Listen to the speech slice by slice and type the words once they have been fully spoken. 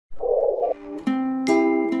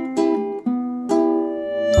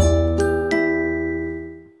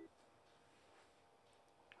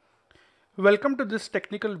Welcome to this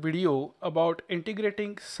technical video about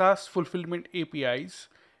integrating SaaS fulfillment APIs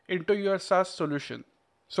into your SaaS solution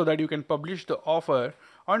so that you can publish the offer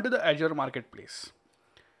onto the Azure Marketplace.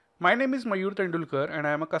 My name is Mayur Tendulkar and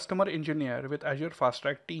I am a customer engineer with Azure Fast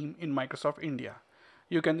Track team in Microsoft India.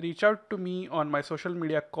 You can reach out to me on my social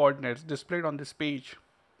media coordinates displayed on this page.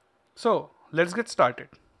 So let's get started.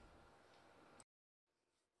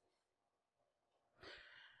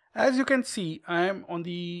 As you can see, I am on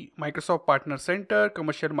the Microsoft Partner Center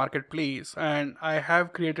Commercial Marketplace and I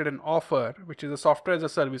have created an offer which is a software as a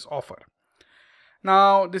service offer.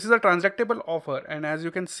 Now this is a transactable offer, and as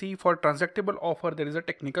you can see, for transactable offer there is a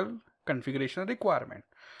technical configuration requirement.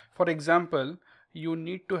 For example, you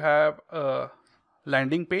need to have a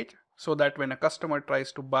landing page so that when a customer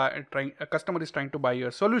is trying to buy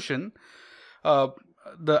your solution,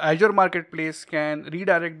 the Azure Marketplace can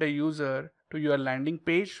redirect the user to your landing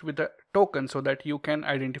page with a token so that you can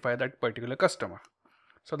identify that particular customer.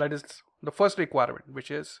 So that is the first requirement,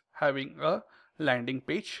 which is having a landing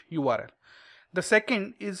page URL. The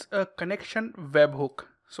second is a connection webhook.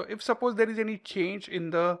 So if suppose there is any change in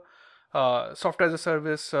the software as a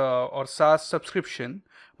service or SaaS subscription,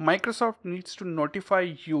 Microsoft needs to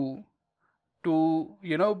notify you to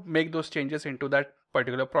make those changes into that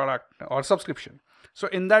particular product or subscription. So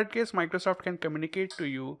in that case, Microsoft can communicate to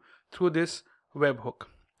you through this webhook.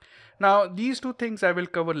 Now these two things I will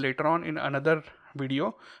cover later on in another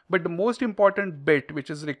video, but the most important bit which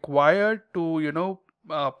is required to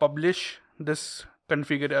publish this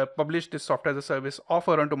software as a service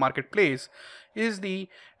offer onto Marketplace is the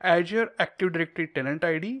Azure Active Directory tenant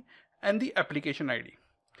ID and the application ID.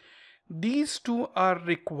 These two are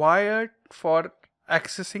required for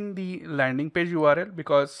accessing the landing page URL,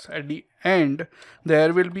 because at the end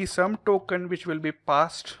there will be some token which will be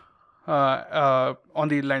passed on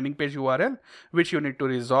the landing page URL, which you need to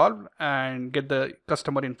resolve and get the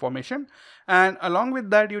customer information. And along with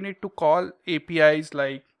that, you need to call APIs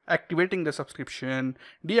like activating the subscription,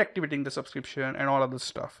 deactivating the subscription, and all of this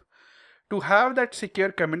stuff. To have that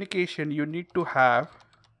secure communication, you need to have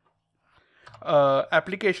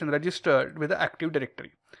application registered with the Active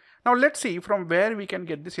Directory. Now let's see from where we can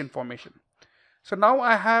get this information. So now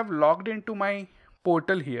I have logged into my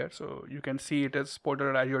portal here. So you can see it is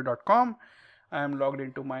portal@azure.com. I am logged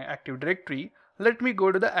into my Active Directory. Let me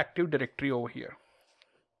go to the Active Directory over here.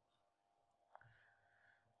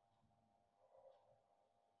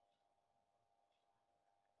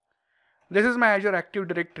 This is my Azure Active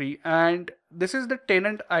Directory, and this is the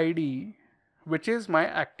tenant ID, which is my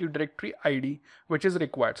Active Directory ID, which is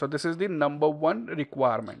required. So this is the number one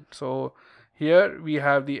requirement. So here we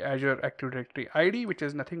have the Azure Active Directory ID, which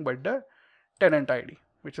is nothing but the tenant ID,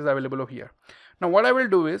 which is available over here. Now what I will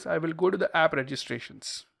do is I will go to the app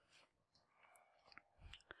registrations.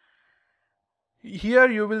 Here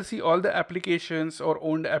you will see all the applications or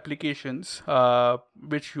owned applications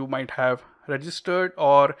which you might have registered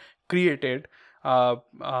or created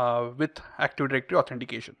with Active Directory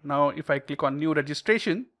authentication. Now if I click on new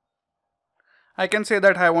registration, I can say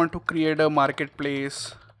that I want to create a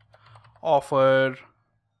marketplace offer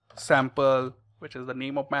sample, which is the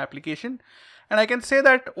name of my application, and I can say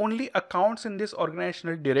that only accounts in this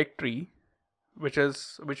organizational directory, which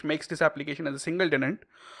makes this application as a single tenant,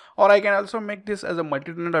 or I can also make this as a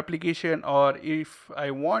multi-tenant application, or if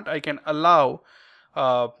I want, I can allow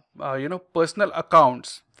personal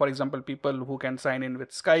accounts. For example, people who can sign in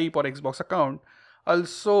with Skype or Xbox account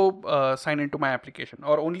also sign into my application,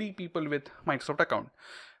 or only people with Microsoft account.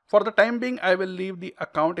 For the time being, I will leave the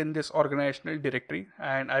account in this organizational directory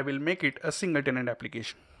and I will make it a single tenant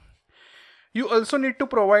application. You also need to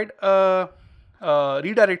provide a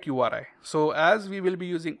redirect URI. So as we will be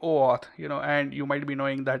using OAuth, and you might be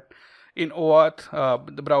knowing that in OAuth,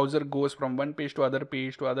 the browser goes from one page to other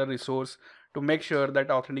resource to make sure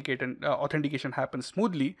that authentication happens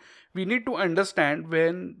smoothly. We need to understand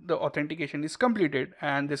when the authentication is completed,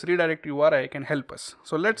 and this redirect URI can help us.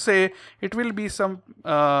 So let's say it will be some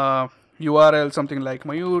URL, something like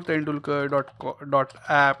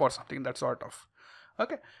mayurtendulkar.app or something, that sort of.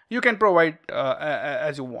 Okay, you can provide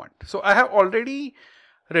as you want. So I have already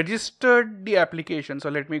registered the application. So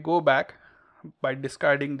let me go back by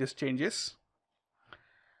discarding these changes.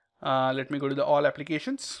 Let me go to the all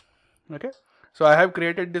applications. Okay, so I have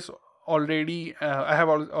created this already. I have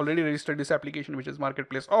already registered this application, which is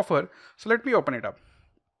Marketplace offer. So let me open it up.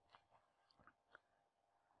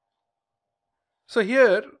 So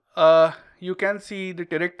here you can see the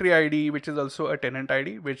directory ID, which is also a tenant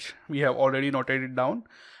ID, which we have already noted it down.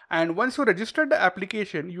 And once you register the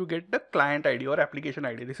application, you get the client ID or application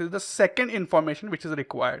ID. This is the second information which is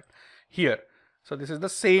required here. So this is the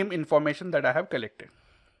same information that I have collected.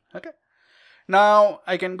 Okay. Now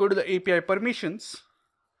I can go to the API permissions,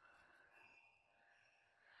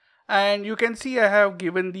 and you can see I have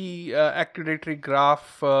given the Active Directory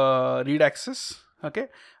graph read access. Okay,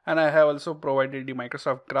 and I have also provided the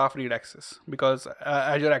Microsoft Graph read access, because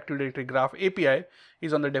Azure Active Directory Graph API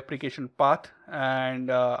is on the deprecation path,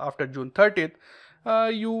 and after June 30th,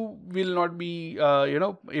 you will not be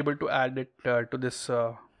able to add it to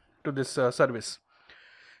this service.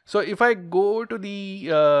 So if I go to the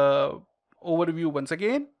overview once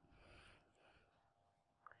again,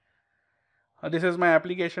 this is my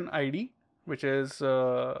application ID, which is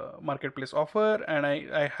marketplace offer, and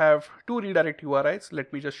I have two redirect URIs.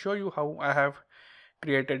 Let me just show you how I have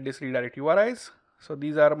created this redirect URIs. So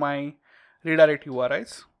these are my redirect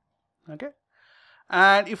URIs. Okay,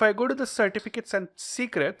 and if I go to the certificates and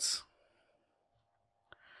secrets,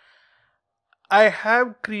 I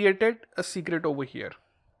have created a secret over here.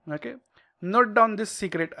 Okay, note down this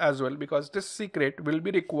secret as well, because this secret will be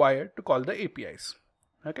required to call the APIs.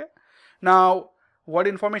 Okay, now what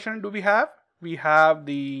information do we have? We have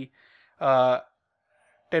the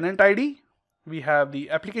tenant ID, we have the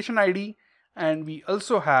application ID, and we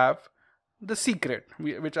also have the secret,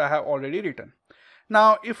 which I have already written.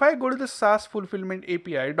 Now if I go to the SaaS fulfillment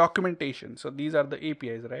API documentation, so these are the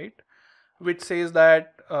APIs, right, which says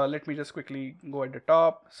that let me just quickly go at the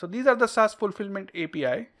top. So these are the SaaS fulfillment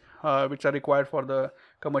API which are required for the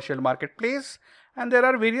commercial marketplace, and there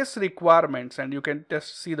are various requirements, and you can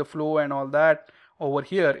just see the flow and all that over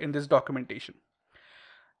here in this documentation.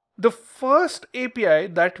 The first API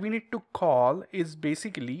that we need to call is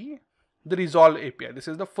basically the resolve API. This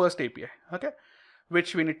is the first API, okay,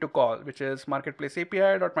 which we need to call, which is marketplace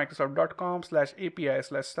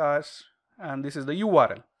api.microsoft.com/API/SaaS, and this is the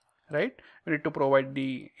URL. Right, we need to provide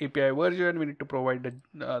the API version, we need to provide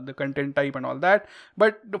the content type and all that.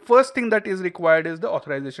 But the first thing that is required is the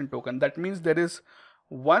authorization token. That means there is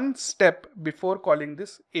one step before calling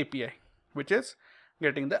this API, which is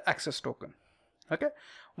getting the access token. Okay,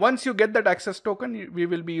 once you get that access token, we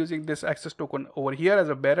will be using this access token over here as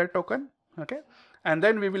a bearer token. Okay, and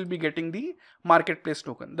then we will be getting the marketplace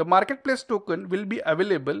token. The marketplace token will be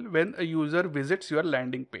available when a user visits your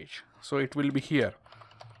landing page. So it will be here.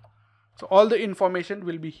 So all the information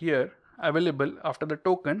will be here available after the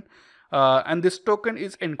token, and this token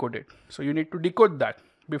is encoded. So you need to decode that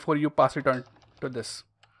before you pass it on to this.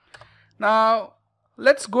 Now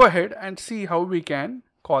let's go ahead and see how we can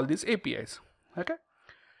call these APIs. Okay.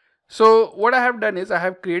 So what I have done is I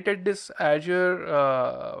have created this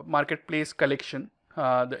Azure Marketplace collection,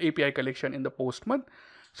 the API collection in the Postman,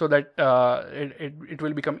 so that it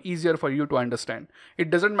will become easier for you to understand. It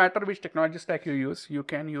doesn't matter which technology stack you use. You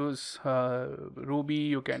can use Ruby,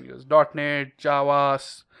 you can use .NET, Java,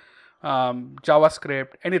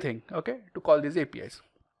 JavaScript, anything, okay, to call these APIs.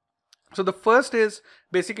 So the first is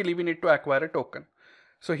basically we need to acquire a token.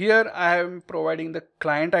 So here I am providing the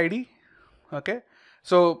client ID. Okay.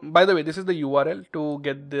 So by the way, this is the URL to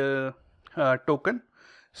get the token.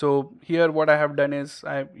 So here what I have done is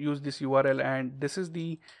I have used this URL, and this is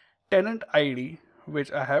the tenant ID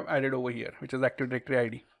which I have added over here, which is Active Directory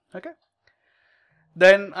ID. Okay.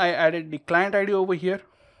 Then I added the client ID over here.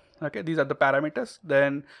 Okay, these are the parameters.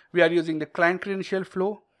 Then we are using the client credential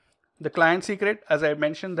flow, the client secret, as I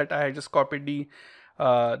mentioned that I just copied the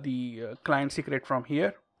client secret from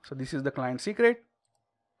here. So this is the client secret,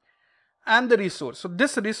 and the resource. So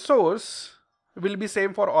this resource will be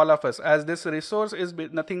same for all of us, as this resource is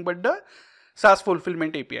nothing but the SaaS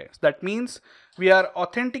fulfillment API. That means we are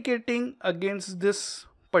authenticating against this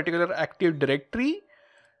particular Active Directory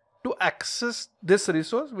to access this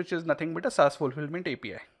resource, which is nothing but a SaaS fulfillment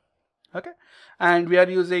API. Okay, and we are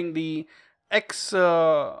using the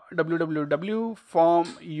XWWW form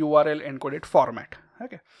URL encoded format.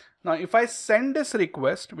 Okay, now if I send this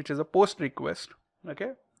request, which is a post request,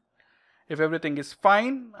 okay, if everything is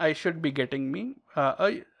fine, I should be getting me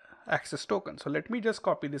a access token. So let me just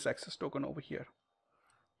copy this access token over here.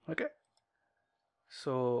 Okay,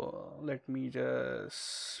 so let me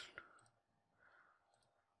just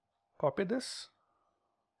copy this.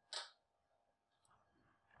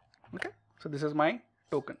 Okay, so this is my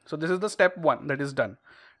token. So this is the step one that is done.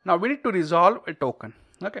 Now we need to resolve a token.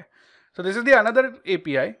 Okay, so this is the another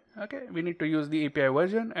API. Okay, we need to use the API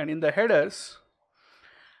version, and in the headers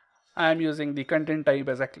I am using the content type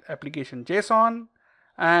as application JSON,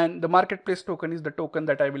 and the marketplace token is the token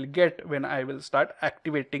that I will get when I will start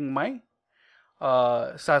activating my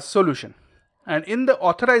SaaS solution. And in the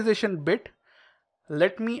authorization bit,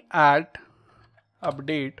 let me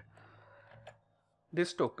update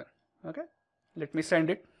this token. Okay, let me send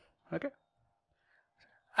it. Okay,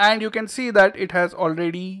 And you can see that it has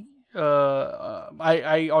already,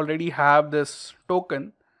 I already have this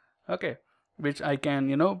token, okay, which I can,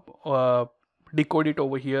 decode it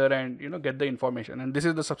over here and, get the information. And this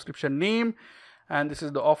is the subscription name, and this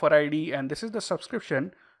is the offer ID, and this is the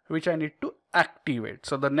subscription which I need to activate.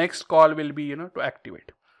 So the next call will be, to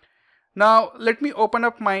activate. Now let me open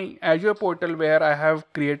up my Azure portal where I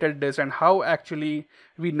have created this, and how actually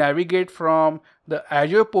we navigate from the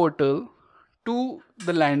Azure portal to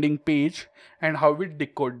the landing page and how we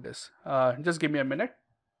decode this. Just give me a minute.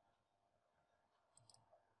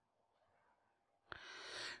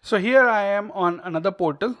 So here I am on another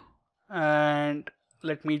portal, and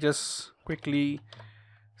let me just quickly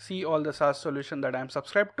see all the SaaS solution that I am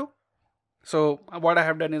subscribed to. So what I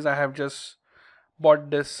have done is I have just bought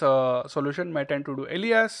this solution, my tend-to-do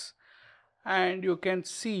alias, and you can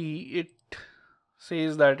see it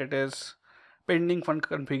says that it is pending for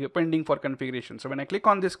configuration. So when I click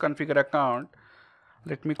on this configure account,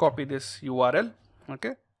 let me copy this URL.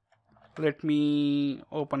 Okay, let me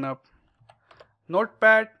open up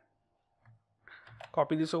Notepad,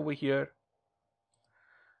 copy this over here.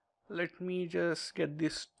 Let me just get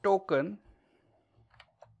this token,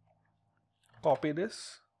 copy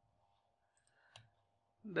this.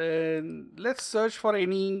 Then let's search for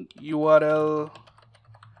any URL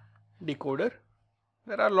decoder.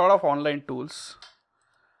 There are a lot of online tools.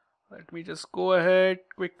 Let me just go ahead,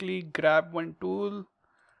 quickly grab one tool,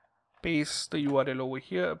 paste the URL over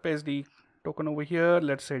here, paste the token over here.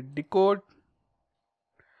 Let's say decode.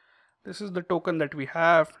 This is the token that we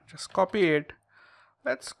have. Just copy it.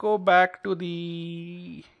 Let's go back to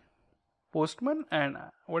the Postman, and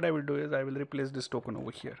what I will do is I will replace this token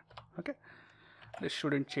over here. Okay. This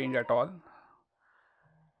shouldn't change at all.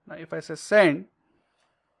 Now if I say send,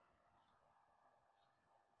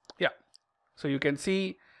 yeah, so you can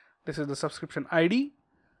see this is the subscription ID,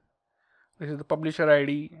 this is the publisher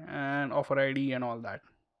ID and offer ID and all that.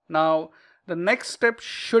 Now the next step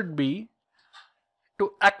should be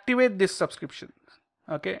to activate this subscription.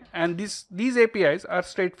 Okay, and these APIs are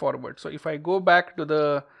straightforward. So if I go back to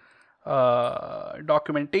the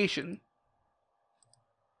documentation,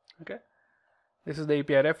 okay, this is the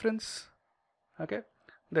API reference. Okay,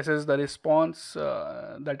 this is the response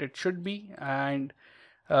that it should be, and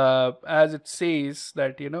as it says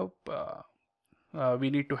that we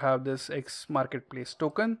need to have this X Marketplace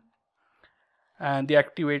token, and the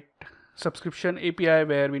activate subscription API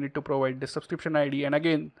where we need to provide the subscription ID. And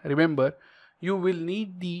again, remember, you will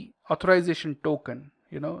need the authorization token,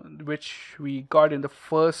 which we got in the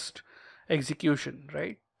first execution,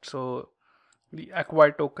 right? So the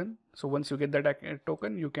acquire token. So once you get that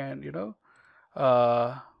token, you can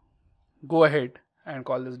go ahead and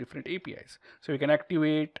call this different APIs. So you can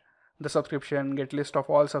activate the subscription, get list of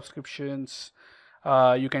all subscriptions,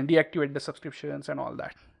 you can deactivate the subscriptions and all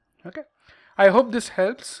that. Okay, I hope this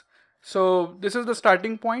helps. So this is the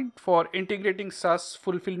starting point for integrating SaaS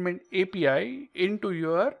fulfillment API into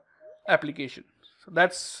your application. So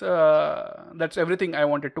that's everything I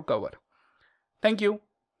wanted to cover. Thank you.